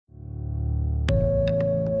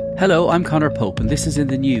Hello, I'm Conor Pope and this is In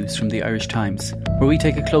the News from the Irish Times, where we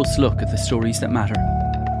take a close look at the stories that matter.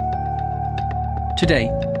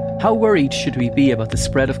 Today, how worried should we be about the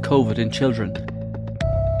spread of COVID in children?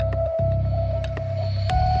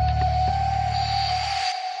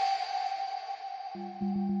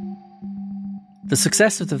 The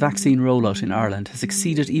success of the vaccine rollout in Ireland has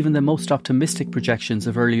exceeded even the most optimistic projections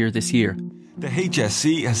of earlier this year. The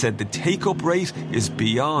HSE has said the take-up rate is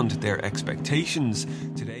beyond their expectations.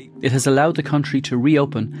 Today, it has allowed the country to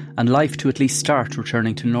reopen and life to at least start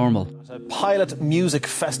returning to normal. A pilot music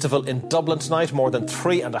festival in Dublin tonight. More than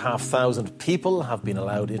 3,500 people have been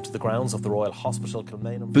allowed into the grounds of the Royal Hospital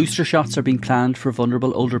Kilmainham. Booster shots are being planned for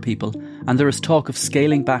vulnerable older people, and there is talk of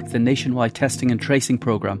scaling back the nationwide testing and tracing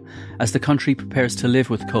programme as the country prepares to live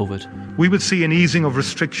with COVID. We will see an easing of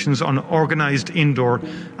restrictions on organised indoor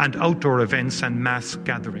and outdoor events and mass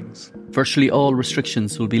gatherings. Virtually all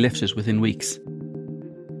restrictions will be lifted within weeks.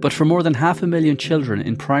 But for more than 500,000 children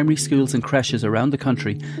in primary schools and creches around the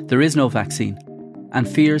country, there is no vaccine, and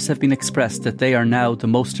fears have been expressed that they are now the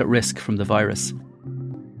most at risk from the virus.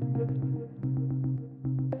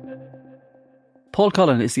 Paul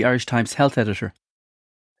Cullen is the Irish Times health editor.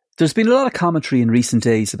 There's been a lot of commentary in recent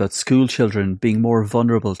days about school children being more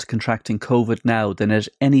vulnerable to contracting COVID now than at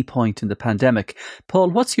any point in the pandemic. Paul,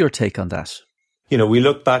 what's your take on that? You know, we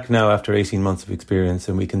look back now after 18 months of experience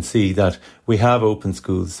and we can see that we have opened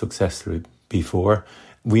schools successfully before.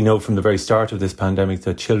 We know from the very start of this pandemic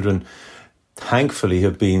that children thankfully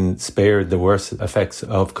have been spared the worst effects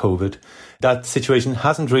of COVID. That situation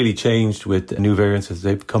hasn't really changed with new variants as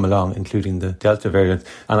they've come along, including the Delta variant.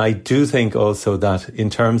 And I do think also that in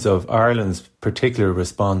terms of Ireland's particular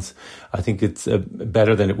response, I think it's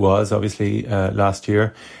better than it was, obviously, last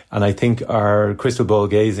year. And I think our crystal ball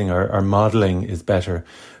gazing, our modelling is better.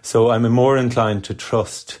 So I'm more inclined to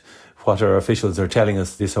trust what our officials are telling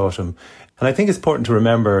us this autumn. And I think it's important to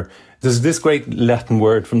remember there's this great Latin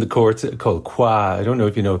word from the courts called qua. I don't know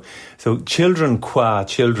if you know. So children qua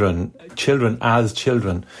children, children as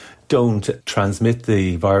children, don't transmit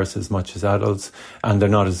the virus as much as adults, and they're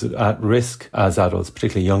not as at risk as adults,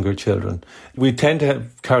 particularly younger children. We tend to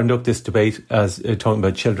conduct this debate as talking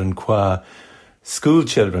about children qua school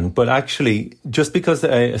children, but actually just because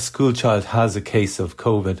a school child has a case of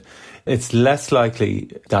COVID, it's less likely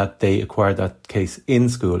that they acquired that case in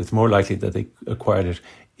school. It's more likely that they acquired it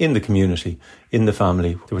in the community, in the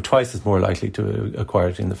family. They were twice as more likely to acquire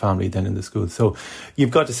it in the family than in the school. So you've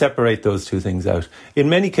got to separate those two things out. In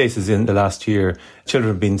many cases in the last year,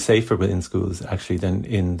 children have been safer within schools actually than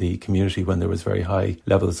in the community when there was very high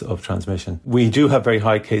levels of transmission. We do have very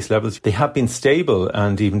high case levels. They have been stable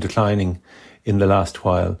and even declining in the last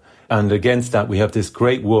while. And against that, we have this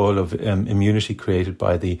great wall of immunity created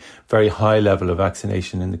by the very high level of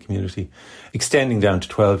vaccination in the community, extending down to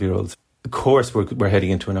 12-year-olds. Of course, we're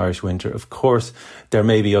heading into an Irish winter. Of course, there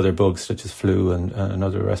may be other bugs such as flu and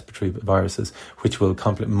other respiratory viruses, which will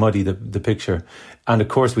muddy the picture. And of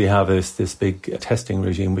course, we have this big testing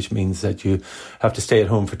regime, which means that you have to stay at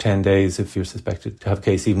home for 10 days if you're suspected to have a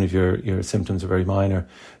case, even if your symptoms are very minor.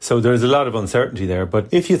 So there's a lot of uncertainty there. But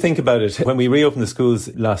if you think about it, when we reopened the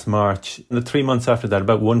schools last March, the 3 months after that,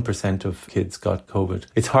 about 1% of kids got COVID.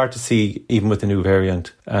 It's hard to see, even with the new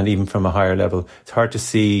variant and even from a higher level, it's hard to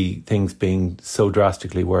see things being so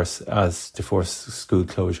drastically worse as to force school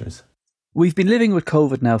closures. We've been living with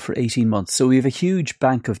COVID now for 18 months, so we have a huge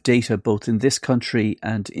bank of data both in this country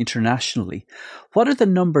and internationally. What are the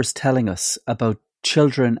numbers telling us about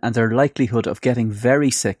children and their likelihood of getting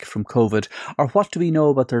very sick from COVID, or what do we know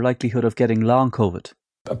about their likelihood of getting long COVID?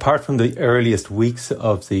 Apart from the earliest weeks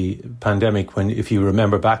of the pandemic, when, if you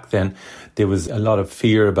remember back then, there was a lot of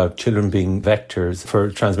fear about children being vectors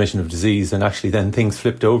for transmission of disease, and actually then things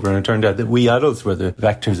flipped over and it turned out that we adults were the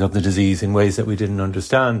vectors of the disease in ways that we didn't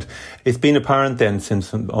understand. It's been apparent then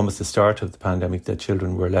since almost the start of the pandemic that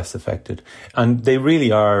children were less affected, and they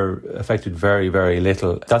really are affected very, very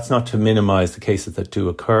little. That's not to minimise the cases that do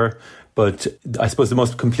occur. But I suppose the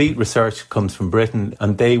most complete research comes from Britain,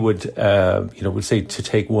 and they would, would say, to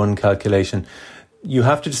take one calculation, you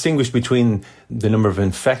have to distinguish between the number of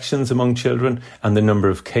infections among children and the number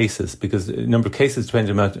of cases, because the number of cases depends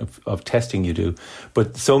on the amount of testing you do.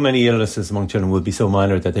 But so many illnesses among children will be so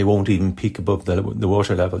minor that they won't even peak above the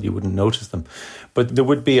water level. You wouldn't notice them. But there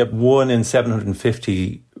would be a 1 in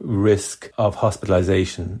 750 risk of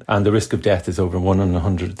hospitalisation, and the risk of death is over 1 in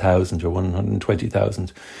 100,000 or 1 in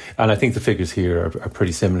 120,000. And I think the figures here are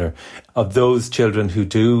pretty similar. Of those children who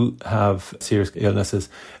do have serious illnesses,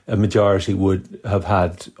 a majority would have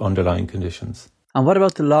had underlying conditions. And what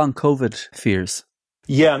about the long COVID fears?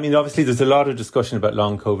 Yeah, I mean, obviously there's a lot of discussion about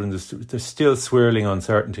long COVID and there's still swirling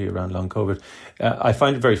uncertainty around long COVID. I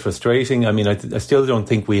find it very frustrating. I mean, I still don't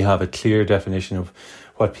think we have a clear definition of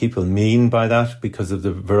what people mean by that because of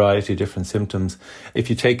the variety of different symptoms. If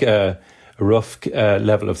you take a rough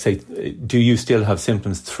level of, say, do you still have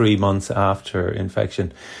symptoms 3 months after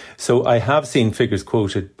infection? So I have seen figures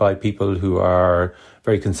quoted by people who are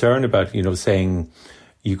very concerned about, saying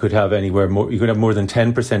you could have more than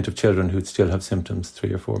 10% of children who'd still have symptoms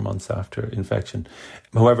 3 or 4 months after infection.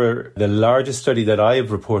 However, the largest study that I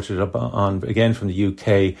have reported up on, again from the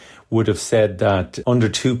UK, would have said that under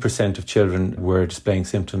 2% of children were displaying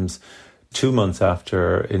symptoms 2 months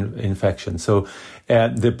after infection. So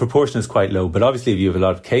the proportion is quite low. But obviously, if you have a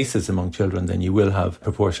lot of cases among children, then you will have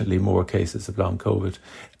proportionately more cases of long COVID.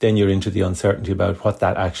 Then you're into the uncertainty about what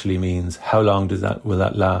that actually means. How long will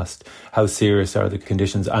that last? How serious are the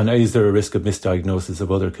conditions? And is there a risk of misdiagnosis of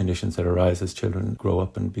other conditions that arise as children grow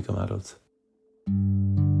up and become adults?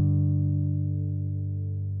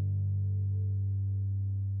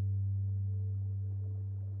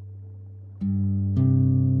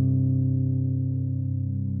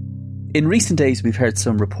 In recent days, we've heard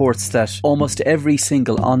some reports that almost every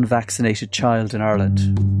single unvaccinated child in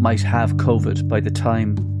Ireland might have COVID by the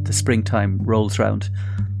time the springtime rolls round.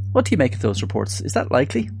 What do you make of those reports? Is that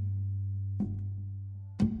likely?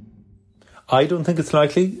 I don't think it's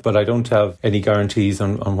likely, but I don't have any guarantees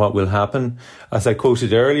on what will happen. As I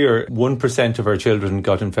quoted earlier, 1% of our children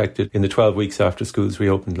got infected in the 12 weeks after schools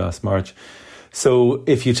reopened last March. So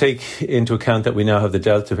if you take into account that we now have the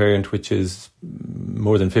Delta variant, which is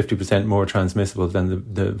more than 50% more transmissible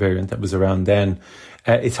than the variant that was around then,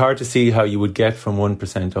 it's hard to see how you would get from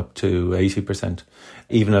 1% up to 80%,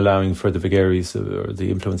 even allowing for the vagaries or the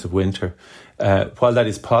influence of winter. While that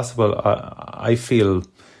is possible, I feel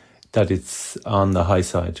that it's on the high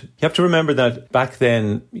side. You have to remember that back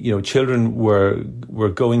then, children were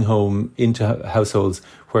going home into households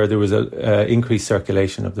where there was a increased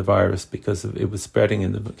circulation of the virus because it was spreading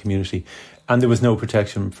in the community, and there was no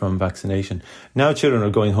protection from vaccination. Now children are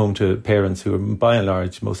going home to parents who are by and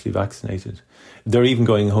large mostly vaccinated. They're even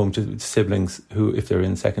going home to siblings who, if they're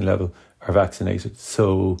in second level, are vaccinated.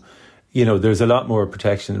 So, there's a lot more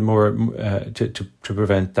protection, more to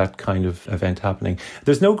prevent that kind of event happening.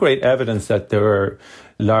 There's no great evidence that there are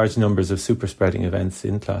large numbers of super spreading events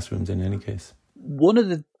in classrooms in any case. One of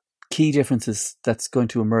the key differences that's going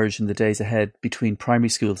to emerge in the days ahead between primary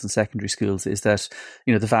schools and secondary schools is that,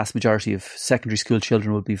 the vast majority of secondary school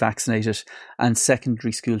children will be vaccinated and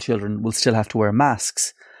secondary school children will still have to wear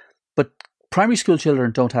masks. But primary school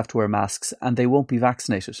children don't have to wear masks and they won't be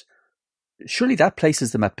vaccinated. Surely that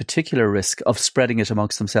places them at particular risk of spreading it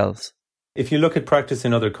amongst themselves. If you look at practice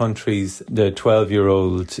in other countries, the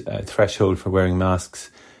 12-year-old threshold for wearing masks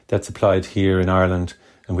that's applied here in Ireland,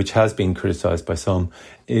 and which has been criticised by some,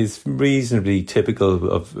 is reasonably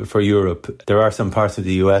typical for Europe. There are some parts of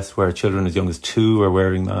the US where children as young as 2 are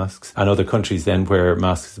wearing masks, and other countries then where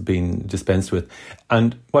masks have been dispensed with.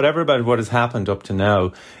 And whatever about what has happened up to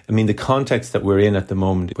now, I mean, the context that we're in at the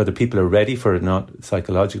moment, whether people are ready for it or not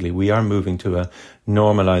psychologically, we are moving to a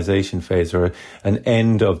normalisation phase or an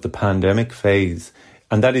end of the pandemic phase.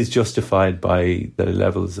 And that is justified by the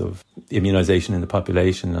levels of immunisation in the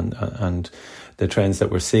population and the trends that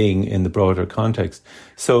we're seeing in the broader context.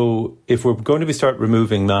 So if we're going to start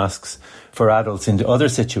removing masks for adults into other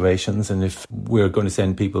situations, and if we're going to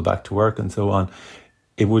send people back to work and so on,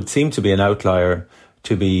 it would seem to be an outlier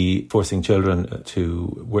to be forcing children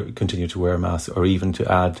to continue to wear masks, or even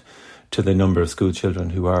to add to the number of school children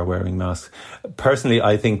who are wearing masks. Personally,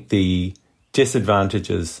 I think the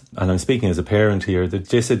disadvantages, and I'm speaking as a parent here, the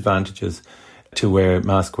disadvantages to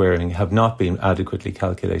mask wearing have not been adequately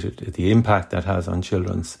calculated. The impact that has on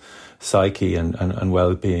children's psyche and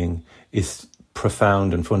well-being is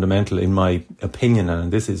profound and fundamental, in my opinion,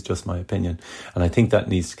 and this is just my opinion. And I think that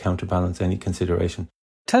needs to counterbalance any consideration.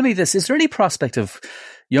 Tell me this, is there any prospect of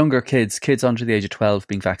younger kids under the age of 12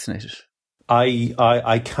 being vaccinated?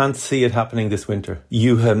 I can't see it happening this winter.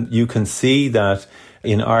 You can see that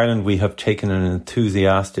in Ireland we have taken an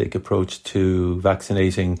enthusiastic approach to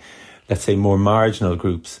vaccinating, let's say, more marginal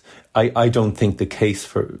groups. I don't think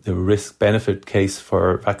the risk-benefit case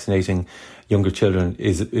for vaccinating younger children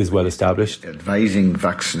is well established. Advising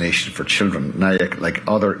vaccination for children, now like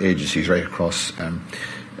other agencies right across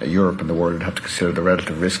Europe and the world would have to consider the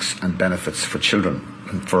relative risks and benefits for children,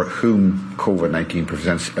 for whom COVID-19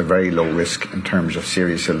 presents a very low risk in terms of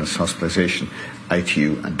serious illness, hospitalisation,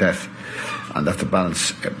 ITU and death, and that to balance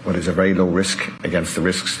what is a very low risk against the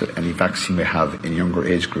risks that any vaccine may have in younger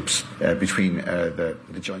age groups between the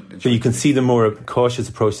joint. But you can see the more cautious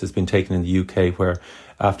approach that's been taken in the UK, where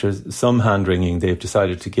after some hand-wringing, they've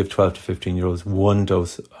decided to give 12 to 15-year-olds one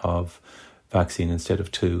dose of vaccine instead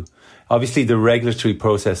of two. Obviously, the regulatory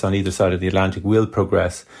process on either side of the Atlantic will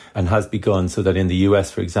progress and has begun, so that in the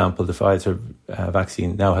US, for example, the Pfizer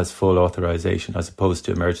vaccine now has full authorization as opposed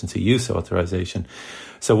to emergency use authorization.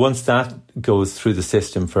 So once that goes through the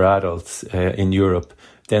system for adults in Europe,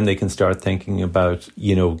 then they can start thinking about,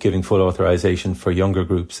 giving full authorization for younger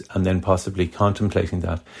groups, and then possibly contemplating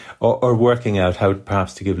that or working out how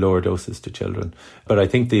perhaps to give lower doses to children. But I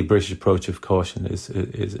think the British approach of caution is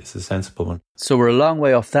a sensible one. So we're a long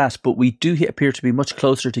way off that, but we do appear to be much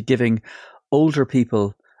closer to giving older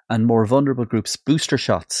people and more vulnerable groups booster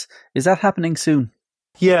shots. Is that happening soon?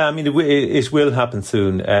 Yeah, I mean, it will happen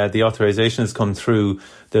soon. The authorization has come through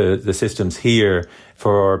the systems here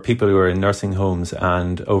for people who are in nursing homes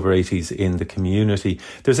and over 80s in the community.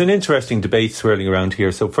 There's an interesting debate swirling around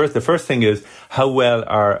here. So the first thing is, how well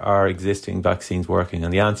are our existing vaccines working?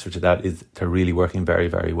 And the answer to that is they're really working very,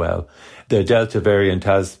 very well. The Delta variant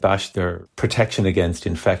has bashed their protection against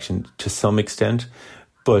infection to some extent,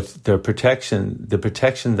 but the protection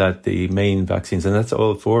that the main vaccines, and that's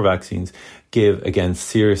all four vaccines, give against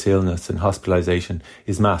serious illness and hospitalisation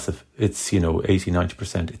is massive. It's,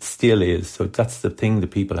 80-90%. It still is. So that's the thing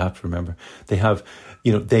that people have to remember. They have,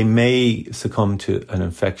 they may succumb to an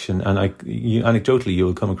infection. And anecdotally,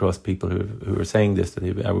 you'll come across people who are saying this, that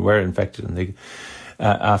they were infected and they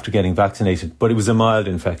after getting vaccinated. But it was a mild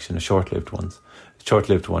infection, a short-lived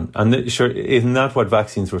one. And isn't that what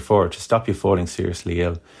vaccines were for? To stop you falling seriously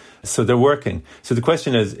ill. So they're working. So the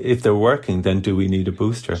question is, if they're working, then do we need a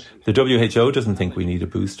booster? The WHO doesn't think we need a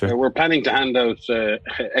booster. We're planning to hand out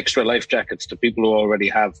extra life jackets to people who already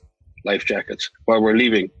have life jackets, while we're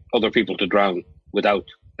leaving other people to drown without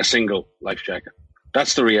a single life jacket.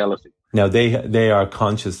 That's the reality. Now, they are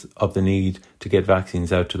conscious of the need to get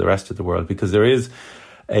vaccines out to the rest of the world, because there is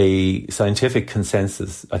a scientific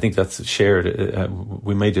consensus. I think that's shared.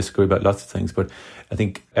 We may disagree about lots of things, but I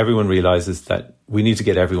think everyone realises that we need to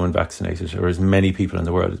get everyone vaccinated, or as many people in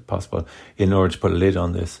the world as possible, in order to put a lid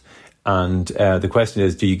on this. And the question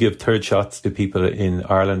is, do you give third shots to people in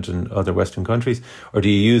Ireland and other Western countries, or do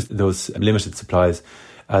you use those limited supplies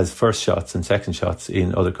as first shots and second shots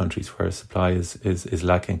in other countries where supply is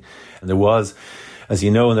lacking? And there was, as you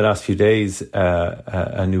know, in the last few days,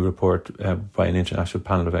 a new report by an international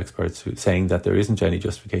panel of experts saying that there isn't any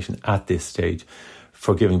justification at this stage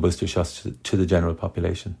for giving booster shots to the general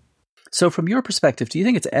population. So from your perspective, do you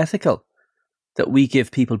think it's ethical that we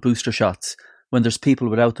give people booster shots when there's people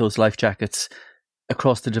without those life jackets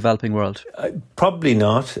across the developing world? Probably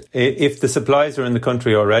not. If the supplies are in the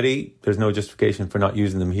country already, there's no justification for not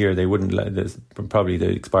using them here. They wouldn't. Probably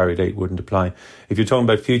the expiry date wouldn't apply. If you're talking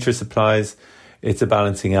about future supplies, it's a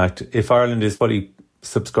balancing act. If Ireland is fully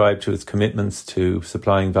subscribed to its commitments to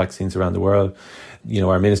supplying vaccines around the world,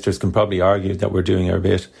 our ministers can probably argue that we're doing our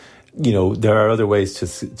bit. There are other ways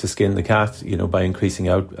to skin the cat, by increasing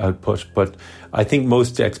output. But I think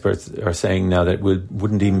most experts are saying now that it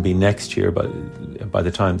wouldn't even be next year, but by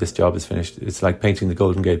the time this job is finished. It's like painting the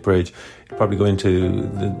Golden Gate Bridge. It'll probably go into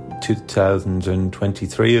the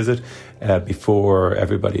 2023, is it? Before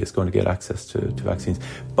everybody is going to get access to vaccines.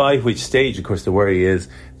 By which stage, of course, the worry is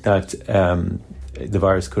that the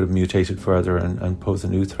virus could have mutated further and pose a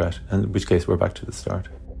new threat, in which case we're back to the start.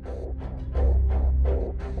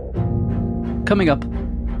 Coming up,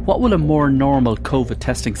 what will a more normal COVID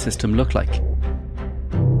testing system look like?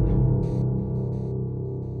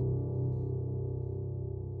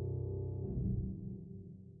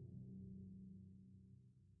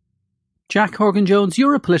 Jack Horgan-Jones,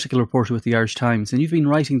 you're a political reporter with the Irish Times, and you've been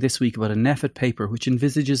writing this week about a NPHET paper which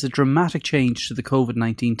envisages a dramatic change to the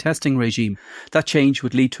COVID-19 testing regime. That change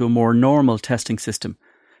would lead to a more normal testing system.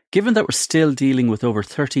 Given that we're still dealing with over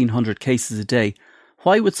 1,300 cases a day,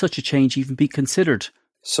 why would such a change even be considered?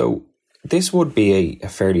 So this would be a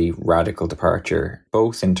fairly radical departure,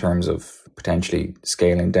 both in terms of potentially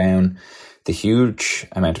scaling down the huge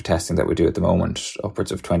amount of testing that we do at the moment,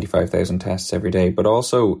 upwards of 25,000 tests every day, but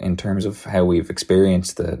also in terms of how we've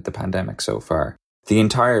experienced the pandemic so far. The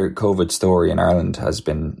entire COVID story in Ireland has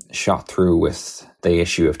been shot through with the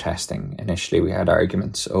issue of testing. Initially, we had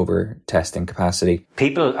arguments over testing capacity.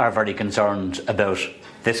 People are very concerned about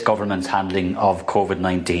this government's handling of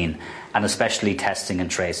COVID-19 and especially testing and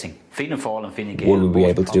tracing. Fianna Fáil and Fine Gael. Will we be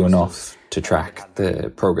able to do enough to track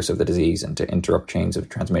the progress of the disease and to interrupt chains of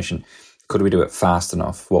transmission? Could we do it fast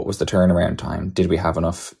enough? What was the turnaround time? Did we have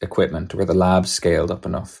enough equipment? Were the labs scaled up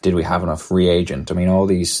enough? Did we have enough reagent? I mean, all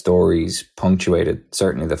these stories punctuated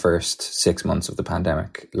certainly the first 6 months of the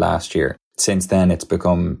pandemic last year. Since then, it's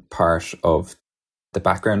become part of the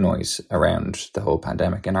background noise around the whole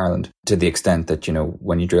pandemic in Ireland, to the extent that, you know,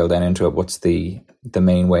 when you drill down into it, what's the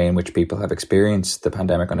main way in which people have experienced the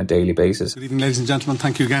pandemic on a daily basis? Good evening, ladies and gentlemen.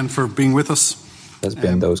 Thank you again for being with us. Has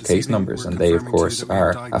been those case numbers, and they, of course,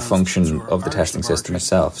 are a function of the testing system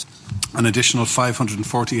itself. An additional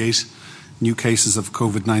 548 new cases of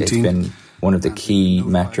COVID-19. It's been one of the key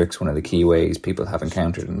metrics, one of the key ways people have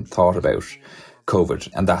encountered and thought about COVID,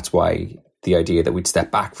 and that's why the idea that we'd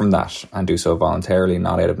step back from that and do so voluntarily,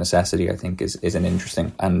 not out of necessity, I think is an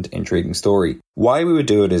interesting and intriguing story. Why we would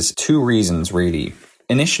do it is two reasons, really.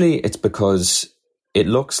 Initially, it's because it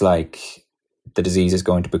looks like the disease is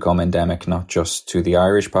going to become endemic not just to the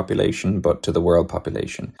Irish population, but to the world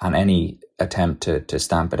population. And any attempt to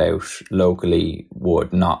stamp it out locally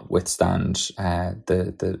would not withstand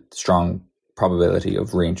the strong probability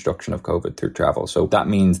of reintroduction of COVID through travel. So that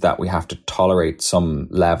means that we have to tolerate some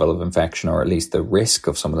level of infection, or at least the risk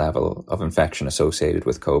of some level of infection associated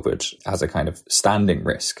with COVID as a kind of standing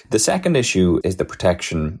risk. The second issue is the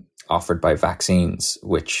protection offered by vaccines,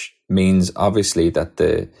 which means obviously that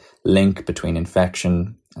the link between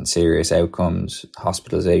infection and serious outcomes,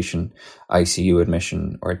 hospitalization, ICU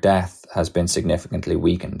admission, or death has been significantly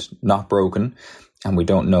weakened, not broken. And we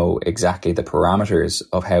don't know exactly the parameters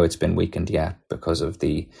of how it's been weakened yet because of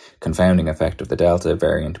the confounding effect of the Delta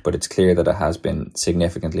variant, but it's clear that it has been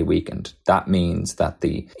significantly weakened. That means that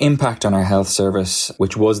the impact on our health service,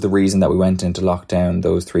 which was the reason that we went into lockdown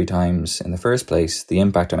those 3 times in the first place, the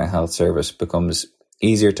impact on our health service becomes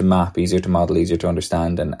easier to map, easier to model, easier to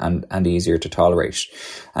understand, and easier to tolerate.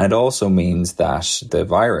 And it also means that the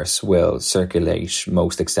virus will circulate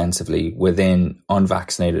most extensively within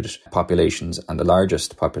unvaccinated populations, and the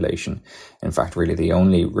largest population, in fact, really the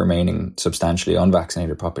only remaining substantially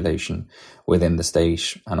unvaccinated population within the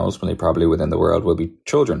state and ultimately probably within the world, will be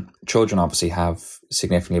children. Children obviously have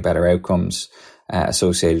significantly better outcomes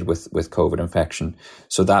associated with COVID infection.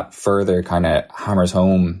 So that further kind of hammers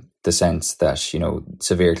home the sense that, you know,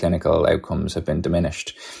 severe clinical outcomes have been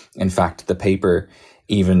diminished. In fact, the paper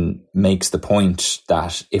even makes the point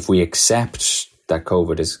that if we accept that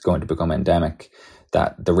COVID is going to become endemic,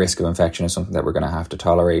 that the risk of infection is something that we're going to have to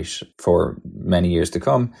tolerate for many years to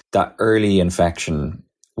come, that early infection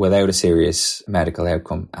without a serious medical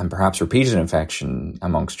outcome and perhaps repeated infection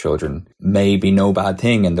amongst children may be no bad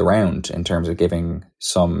thing in the round in terms of giving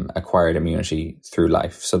some acquired immunity through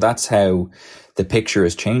life. So that's how the picture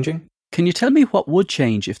is changing. Can you tell me what would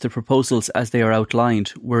change if the proposals as they are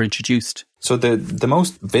outlined were introduced? So the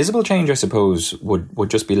most visible change, I suppose, would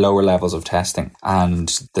just be lower levels of testing and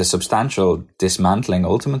the substantial dismantling,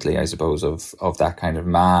 ultimately, I suppose, of that kind of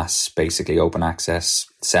mass, basically open access,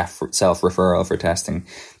 self-referral for testing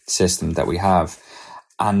system that we have.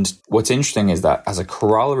 And what's interesting is that as a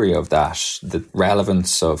corollary of that, the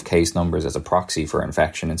relevance of case numbers as a proxy for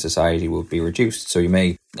infection in society will be reduced. So you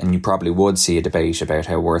may, and you probably would, see a debate about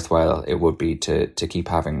how worthwhile it would be to keep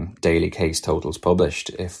having daily case totals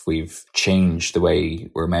published if we've changed the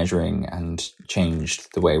way we're measuring and changed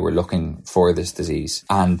the way we're looking for this disease.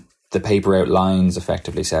 And the paper outlines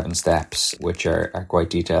effectively 7 steps, which are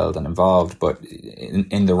quite detailed and involved. But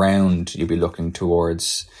in the round, you'll be looking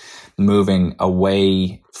towards moving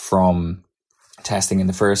away from testing in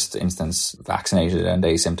the first instance vaccinated and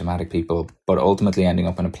asymptomatic people, but ultimately ending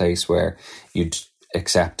up in a place where you'd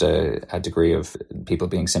accept a degree of people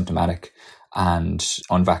being symptomatic and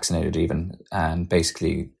unvaccinated even, and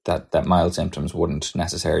basically that mild symptoms wouldn't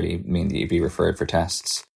necessarily mean that you'd be referred for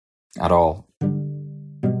tests at all.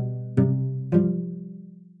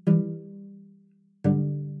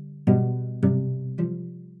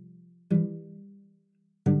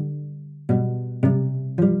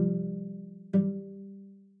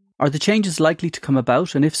 Are the changes likely to come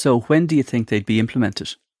about? And if so, when do you think they'd be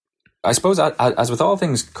implemented? I suppose, as with all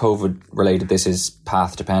things COVID related, this is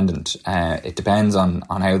path dependent. It depends on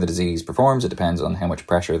how the disease performs. It depends on how much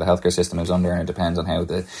pressure the healthcare system is under, and it depends on how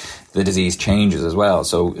the disease changes as well.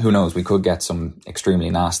 So who knows, we could get some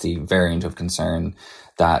extremely nasty variant of concern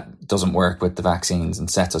that doesn't work with the vaccines and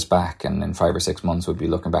sets us back. And in 5 or 6 months, we'll be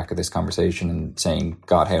looking back at this conversation and saying,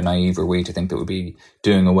 God, how naive are we to think that we'll be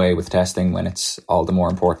doing away with testing when it's all the more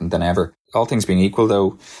important than ever. All things being equal,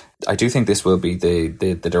 though, I do think this will be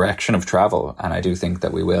the direction of travel, and I do think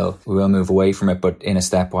that we will move away from it, but in a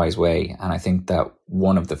stepwise way. And I think that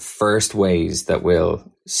one of the first ways that we'll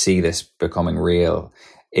see this becoming real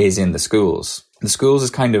is in the schools. The schools is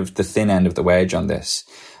kind of the thin end of the wedge on this.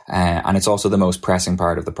 And it's also the most pressing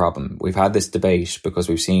part of the problem. We've had this debate because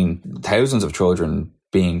we've seen thousands of children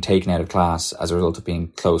being taken out of class as a result of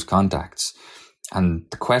being close contacts. And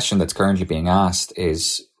the question that's currently being asked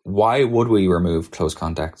is, why would we remove close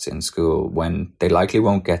contacts in school when they likely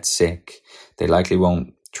won't get sick, they likely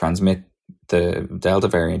won't transmit the Delta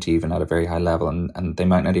variant even at a very high level, and they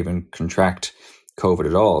might not even contract COVID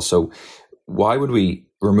at all? So why would we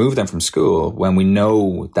remove them from school when we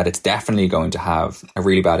know that it's definitely going to have a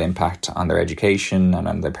really bad impact on their education and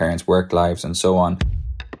on their parents' work lives and so on?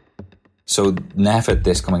 So NPHET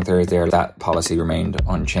this coming Thursday, that policy remained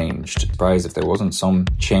unchanged. Surprised if there wasn't some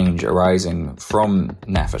change arising from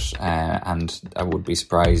NPHET, and I would be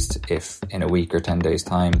surprised if in a week or 10 days'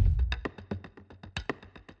 time.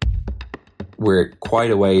 We're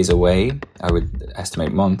quite a ways away, I would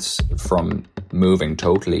estimate months, from moving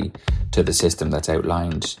totally to the system that's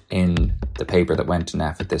outlined in the paper that went to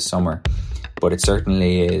NPHET this summer. But it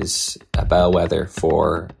certainly is a bellwether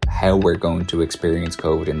for how we're going to experience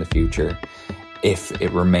COVID in the future if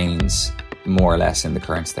it remains more or less in the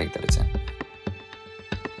current state that it's in.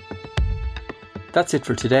 That's it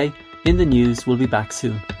for today. In the News, we'll be back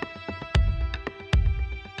soon.